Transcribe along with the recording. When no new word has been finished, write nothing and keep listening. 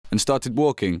and started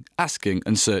walking, asking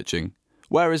and searching.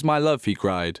 "Where is my love?" he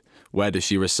cried. "Where does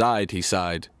she reside?" he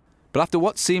sighed. But after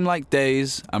what seemed like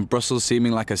days, and Brussels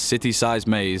seeming like a city-sized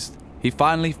maze, he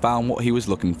finally found what he was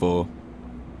looking for.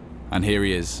 And here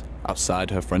he is,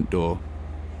 outside her front door.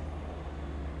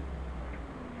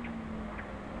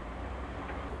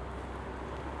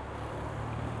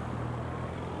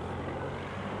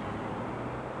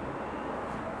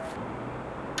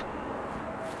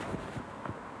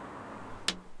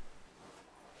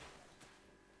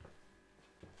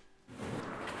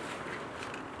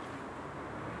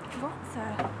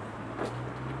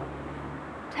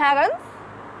 Terence?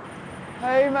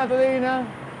 Hey, Madalena.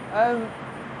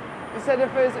 You said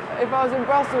if I was in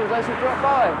Brussels, I should drop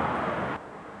by.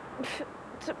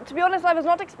 To be honest, I was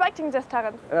not expecting this,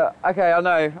 Terence. Yeah, okay, I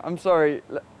know. I'm sorry.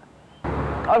 Look,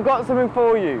 I've got something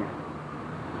for you.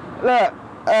 Look,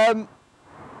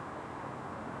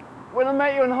 when I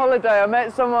met you on holiday, I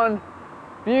met someone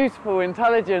beautiful,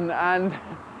 intelligent, and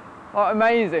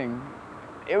amazing.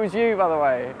 It was you, by the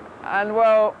way. And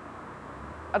well,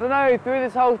 I don't know, through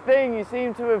this whole thing, you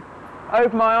seem to have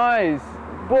opened my eyes,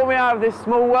 brought me out of this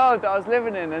small world that I was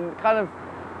living in and kind of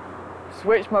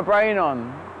switched my brain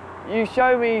on. You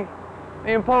show me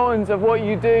the importance of what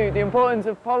you do, the importance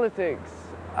of politics,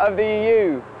 of the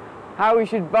EU, how we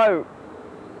should vote.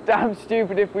 Damn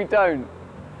stupid if we don't.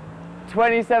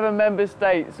 27 member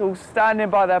states all standing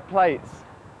by their plates.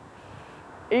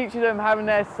 Each of them having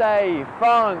their say.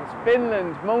 France,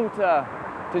 Finland, Malta,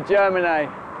 to Germany.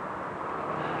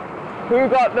 Who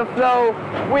got the flow?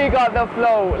 We got the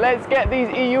flow. Let's get these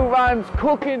EU rhymes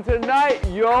cooking tonight,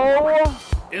 yo!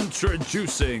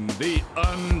 Introducing the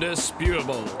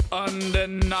undisputable,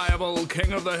 undeniable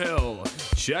king of the hill.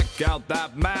 Check out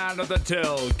that man at the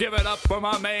till. Give it up for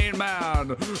my main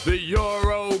man, the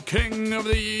Euro king of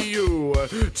the EU,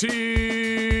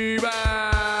 T-Man.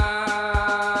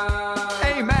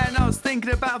 Hey man, I was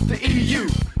thinking about the EU.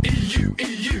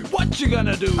 EU. What you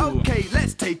gonna do? Okay,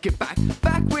 let's take it back.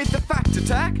 Back with the fact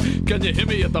attack. Can you hear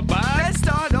me at the back? Let's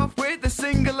start off with the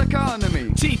single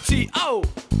economy. TTO,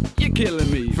 you're killing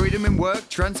me. Freedom in work,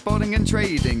 transporting and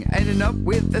trading. Ending up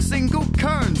with a single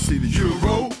currency, the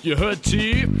euro. You heard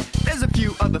T? There's a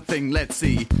few other things, let's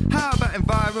see. How about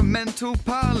environmental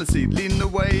policy? Leading the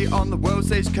way on the world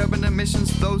stage, curbing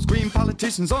emissions. Those green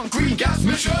politicians on green gas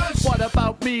missions. What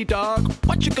about me, dog?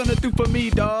 What you gonna do for me,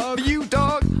 dog? For you,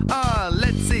 dog?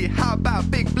 Let's see. How about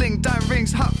big bling, diamond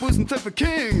rings, hot wheels and for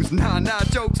kings? Nah,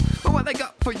 jokes. But what they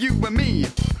got for you and me?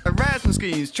 Erasmus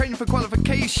schemes, training for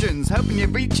qualifications, helping you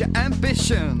reach your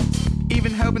ambitions.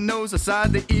 Even helping those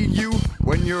outside the EU.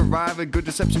 When you arrive, a good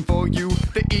reception for you.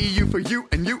 The EU for you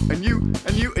and you and you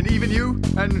and you and even you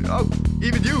and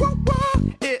even you.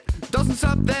 It doesn't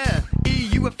stop there.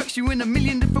 EU affects you in a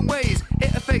million different ways.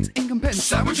 It affects income pensions,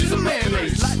 sandwiches and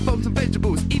mayonnaise, light bulbs and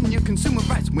vegetables, even your consumer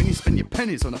rights when you spend your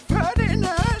pennies on a Friday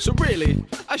night. So really,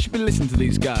 I should be listening to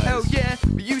these guys. Hell yeah,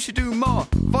 but you should do more.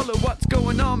 Follow what's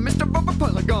going on, Mr. Robert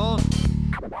Polygon.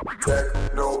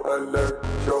 Techno alert,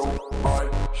 show my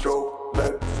show,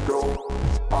 let's go.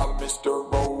 I'm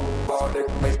Mr. Robotic,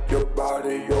 make your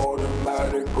body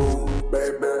automatic. Move,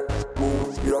 baby,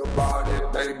 move your body,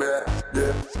 baby.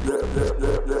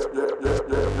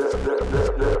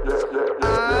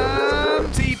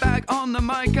 I'm T-Bag on the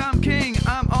mic, I'm king,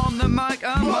 I'm on the mic,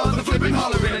 I'm mother flipping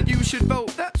hollering. And you should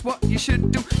vote, that's what you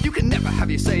should do. You can never have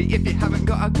your say if you haven't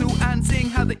got a clue. And seeing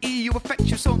how the EU affects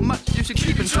you so much, you should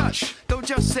keep in touch. Don't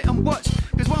just sit and watch,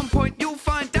 cause one point you'll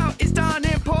find out it's darn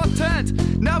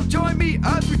important. Now join me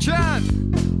as we chant,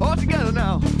 all together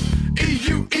now.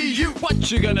 EU,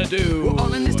 what you gonna do? We're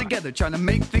all in this together, trying to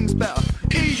make things better.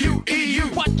 EU,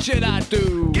 what should I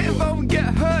do? Get involved and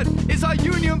get heard. It's our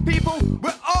union, people.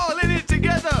 We're all in it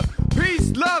together.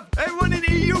 Peace, love, everyone in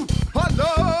EU.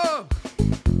 Hello.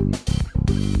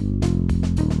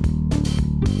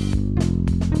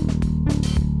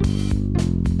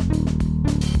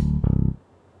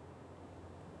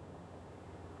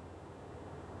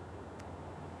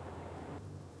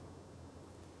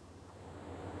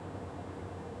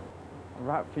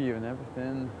 Rap for you and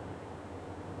everything.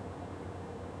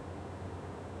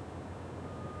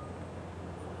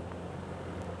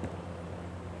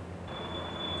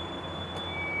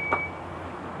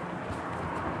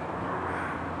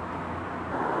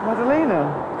 Madalena,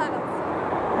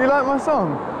 Terence. you like my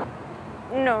song?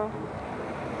 No.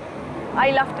 I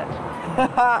loved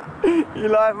it. You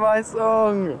like my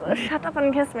song? Shut up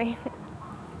and kiss me.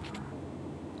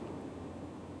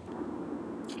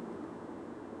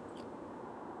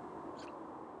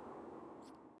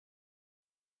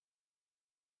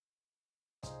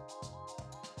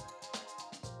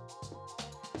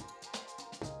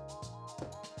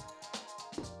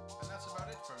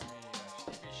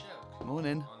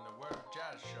 Morning. On the World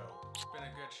Jazz Show. It's been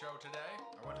a good show today.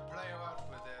 I want to play you out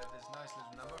with this nice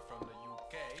little number from the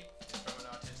UK. It's from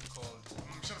an artist called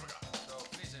So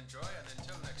please enjoy, and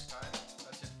until next time,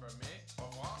 that's it from me. Au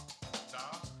revoir.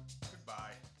 Da.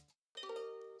 Goodbye.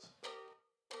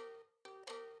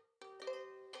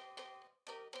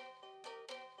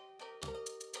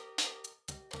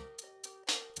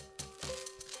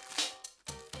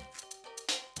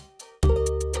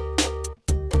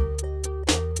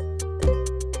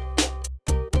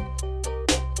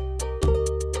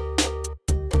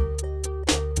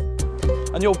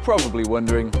 And you're probably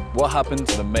wondering what happened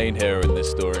to the main hero in this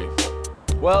story.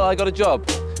 Well, I got a job,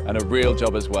 and a real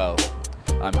job as well.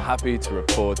 I'm happy to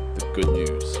report the good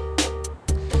news.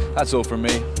 That's all from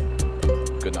me.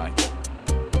 Good night.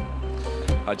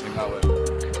 How do you think that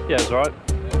went? Yeah, it's alright.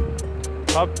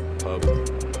 Pub? Pub.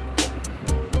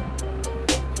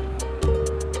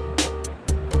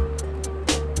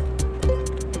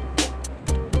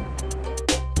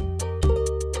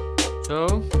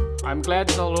 So, I'm glad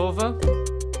it's all over.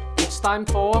 It's time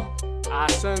for a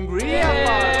sangria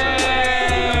party!